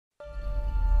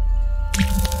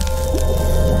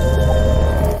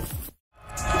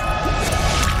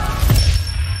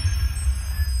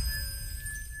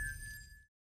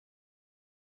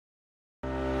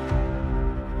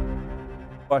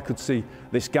I could see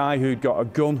this guy who'd got a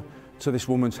gun to this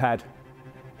woman's head.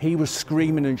 He was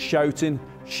screaming and shouting,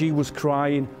 she was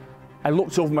crying. I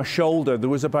looked over my shoulder, there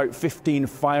was about 15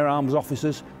 firearms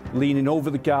officers leaning over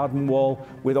the garden wall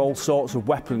with all sorts of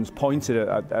weapons pointed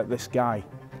at this guy.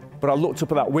 But I looked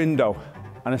up at that window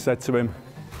and I said to him,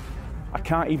 I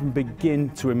can't even begin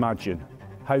to imagine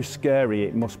how scary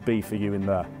it must be for you in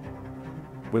there,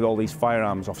 with all these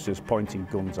firearms officers pointing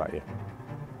guns at you.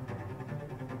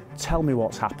 Tell me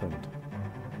what's happened.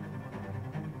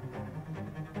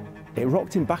 It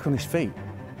rocked him back on his feet.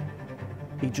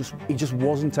 He just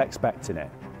wasn't expecting it.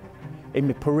 In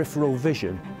my peripheral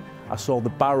vision, I saw the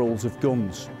barrels of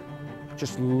guns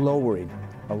just lowering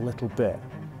a little bit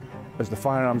as the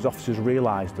firearms officers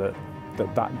realised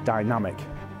that dynamic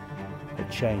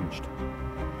had changed.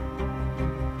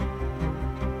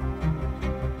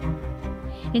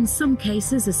 In some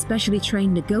cases, a specially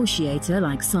trained negotiator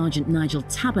like Sergeant Nigel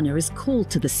Taberner is called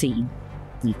to the scene.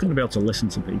 You've got to be able to listen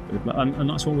to people, and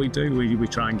that's what we do. We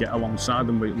try and get alongside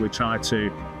them. We try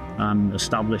to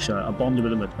establish a bond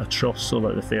with them, a trust, so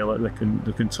that they feel that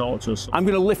they can talk to us. I'm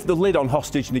going to lift the lid on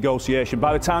hostage negotiation.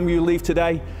 By the time you leave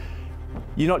today,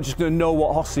 you're not just going to know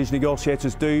what hostage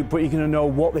negotiators do, but you're going to know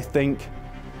what they think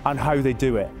and how they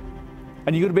do it.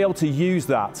 And you're going to be able to use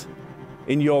that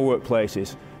in your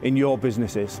workplaces, in your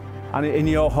businesses, and in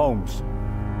your homes.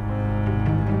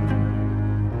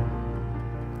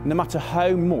 No matter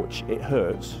how much it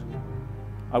hurts,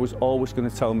 I was always going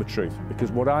to tell them the truth,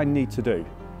 because what I need to do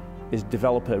is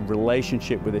develop a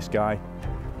relationship with this guy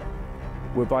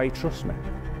whereby he trusts me.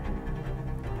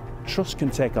 Trust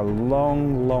can take a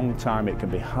long, long time. It can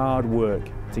be hard work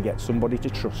to get somebody to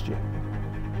trust you.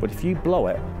 But if you blow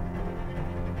it,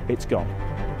 it's gone.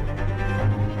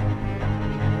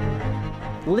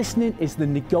 Listening is the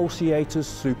negotiator's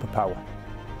superpower.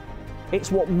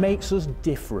 It's what makes us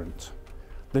different.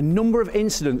 The number of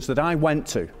incidents that I went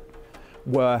to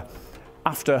where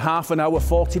after half an hour,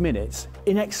 40 minutes,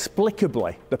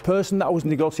 inexplicably, the person that I was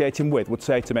negotiating with would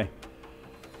say to me,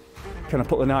 can I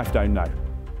put the knife down now?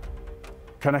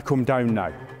 Can I come down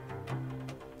now?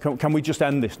 Can we just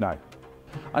end this now?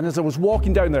 And as I was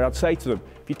walking down there, I'd say to them,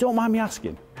 if you don't mind me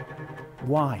asking,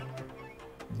 why?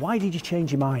 Why did you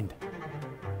change your mind?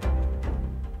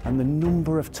 And the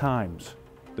number of times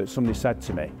that somebody said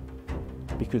to me,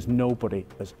 because nobody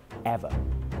has ever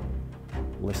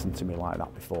listened to me like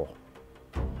that before,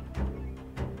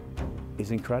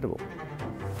 is incredible.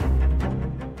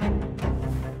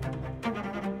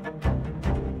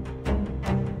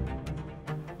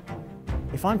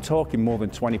 If I'm talking more than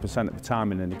 20% of the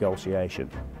time in a negotiation,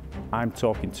 I'm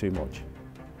talking too much.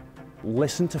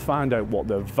 Listen to find out what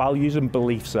their values and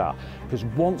beliefs are, because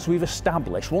once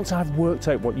I've worked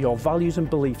out what your values and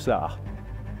beliefs are,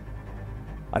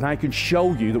 and I can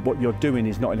show you that what you're doing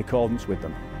is not in accordance with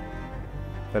them,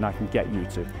 then I can get you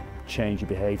to change your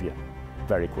behaviour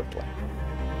very quickly.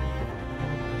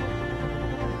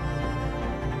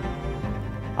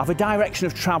 Have a direction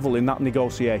of travel in that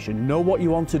negotiation. Know what you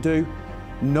want to do,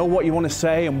 know what you want to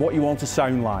say and what you want to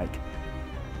sound like.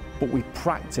 But we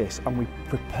practice and we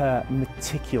prepare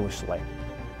meticulously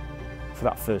for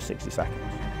that first 60 seconds.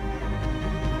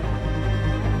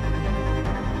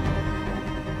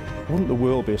 Wouldn't the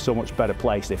world be a so much better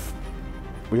place if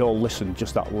we all listened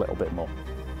just that little bit more?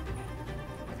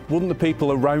 Wouldn't the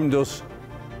people around us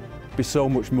be so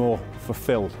much more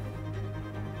fulfilled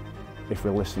if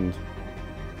we listened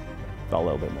that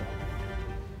little bit more?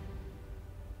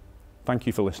 Thank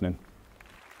you for listening.